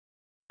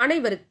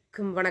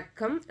அனைவருக்கும்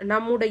வணக்கம்.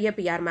 நம்முடைய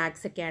பிஆர்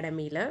மேக்ஸ்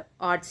அகாடமியில்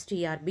arts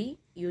TRP,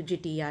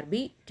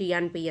 UGTRB,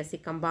 TNPSC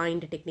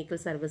combined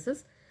technical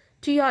services,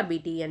 TRP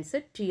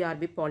TNSET,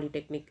 TRB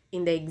polytechnic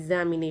இந்த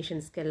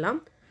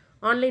எக்ஸாமினேஷன்ஸ்க்கெல்லாம்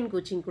ஆன்லைன்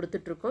கோச்சிங்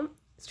கொடுத்துட்ருக்கோம்.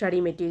 ஸ்டடி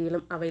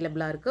மெட்டீரியலும்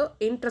அவைலபிளாக இருக்குது.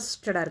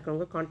 இன்ட்ரெஸ்டடாக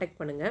இருக்கிறவங்க காண்டாக்ட்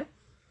பண்ணுங்கள்.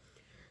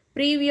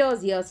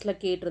 ப்ரீவியஸ் இயர்ஸில்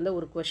கேட்டிருந்த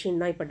ஒரு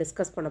கொஷின் தான் இப்போ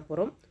டிஸ்கஸ் பண்ண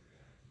போகிறோம்.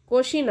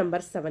 Question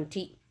number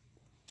 70.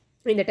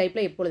 இந்த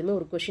டைப்பில் எப்பொழுதுமே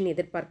ஒரு கொஷின்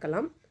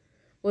எதிர்பார்க்கலாம்.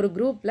 ஒரு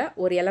குரூப்பில்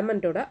ஒரு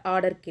எலமெண்ட்டோட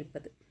ஆர்டர்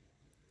கேட்பது.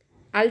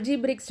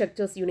 அல்ஜிப்ரிக்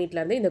ஸ்ட்ரக்சர்ஸ்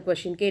யூனிட்லேருந்து இந்த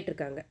கொஷின்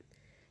கேட்டிருக்காங்க.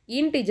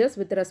 Integers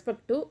with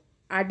respect to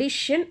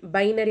addition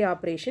binary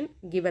operation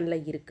கிவனில்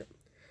இருக்குது.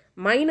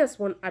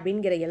 -1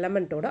 அப்படிங்கிற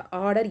எலமெண்ட்டோட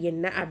ஆர்டர்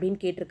என்ன அப்படின்னு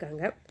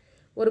கேட்டிருக்காங்க.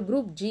 ஒரு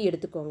குரூப் ஜி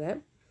எடுத்துக்கோங்க.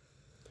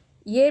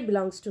 A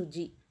belongs to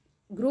G.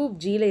 Group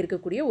ஜியில்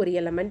இருக்கக்கூடிய ஒரு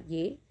எலமெண்ட்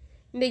ஏ.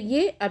 இந்த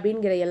ஏ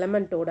அப்படிங்கிற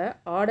எலமெண்ட்டோட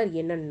ஆர்டர்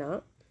என்னன்னா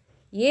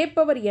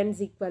a⁴n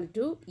 =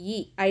 e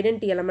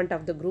identity element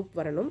of the group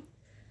வரணும்.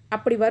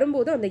 அப்படி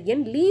வரும்போது அந்த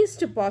எண்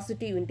லீஸ்ட்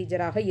பாசிட்டிவ்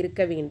இன்டிஜராக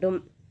இருக்க வேண்டும்.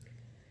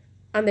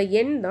 அந்த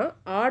எண் தான்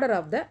ஆர்டர்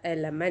ஆஃப் த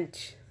எலமெண்ட்.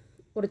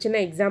 ஒரு சின்ன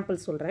எக்ஸாம்பிள்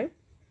சொல்கிறேன்.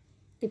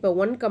 இப்போ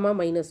 1,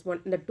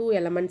 -1 இந்த 2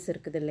 எலமெண்ட்ஸ்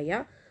இருக்குது இல்லையா?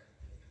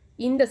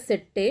 இந்த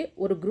செட்டே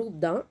ஒரு குரூப்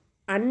தான்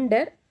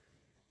under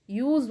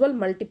usual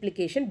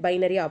multiplication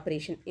binary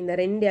operation. இந்த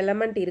 2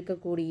 எலமெண்ட்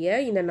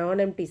இருக்கக்கூடிய இந்த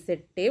நான் எம்டி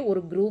செட்டே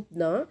ஒரு குரூப்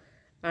தான்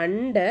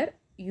under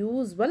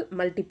usual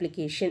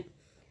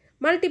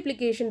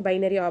multiplication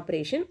binary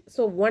operation.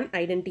 So 1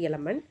 identity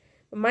element.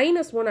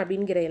 -1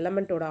 அப்படிங்கிற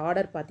எலமெண்ட்டோட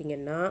ஆர்டர்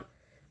பார்த்தீங்கன்னா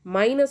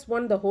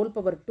 -1 the whole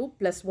power 2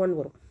 +1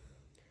 வரும்.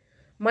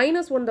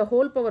 -1 the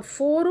whole power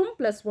 4ம்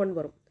 +1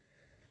 வரும்.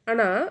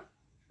 ஆனால்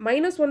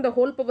 -1 the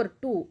whole power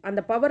 2 அந்த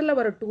பவரில்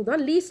வர 2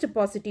 தான் least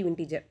positive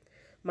integer.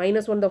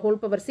 -1 the whole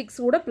power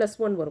 6 கூட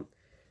 +1 வரும்.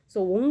 ஸோ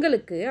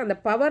உங்களுக்கு அந்த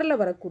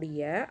பவரில்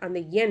வரக்கூடிய அந்த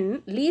எண்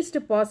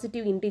லீஸ்ட்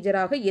பாசிட்டிவ்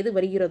இன்டிஜராக எது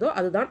வருகிறதோ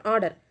அதுதான்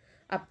ஆர்டர்.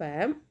 அப்போ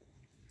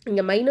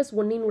இங்கே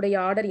 -1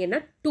 ஆர்டர் என்ன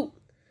 2.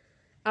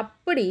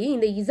 அப்படி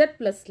இந்த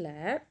Z+ல்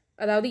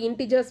அதாவது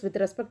integers with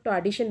respect to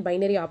addition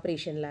binary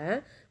ஆப்ரேஷனில்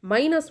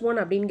 -1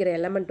 அப்படிங்கிற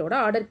எலமெண்ட்டோட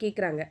ஆர்டர்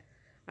கேட்குறாங்க.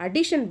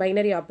 Addition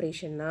binary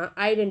ஆப்ரேஷன்னா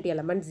identity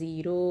element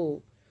 0.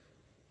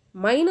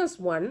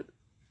 -1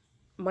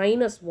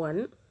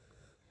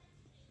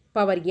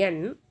 power n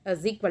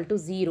 =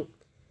 0.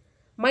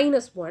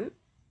 -1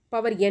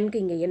 power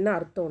nக்கு இங்கே என்ன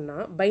அர்த்தம்னா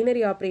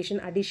பைனரி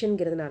ஆப்ரேஷன்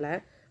அடிஷன்கிறதுனால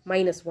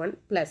 -1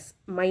 +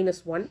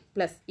 -1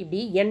 + இப்படி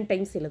n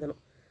டைம்ஸ் எழுதணும்.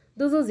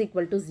 This is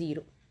equal to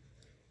 0.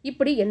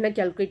 இப்படி என்ன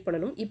கால்குலேட்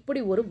பண்ணணும்? இப்படி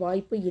ஒரு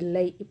வாய்ப்பு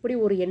இல்லை, இப்படி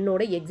ஒரு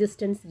எண்ணோட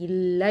எக்ஸிஸ்டன்ஸ்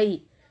இல்லை.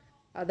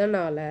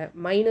 அதனால்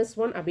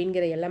 -1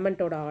 அப்படிங்கிற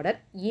எலமெண்ட்டோட ஆர்டர்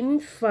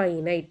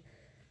இன்ஃபைனைட்.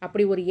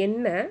 அப்படி ஒரு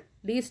எண்ணை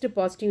லீஸ்ட்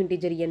பாசிட்டிவ்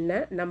இன்டிஜர் எண்ணை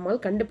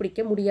நம்மால்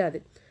கண்டுபிடிக்க முடியாது.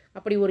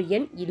 அப்படி ஒரு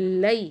எண்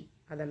இல்லை.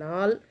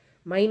 அதனால்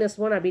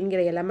 -1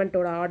 அப்படிங்கிற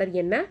எலமெண்ட்டோட ஆர்டர்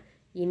என்ன?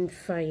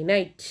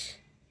 இன்ஃபைனைட்.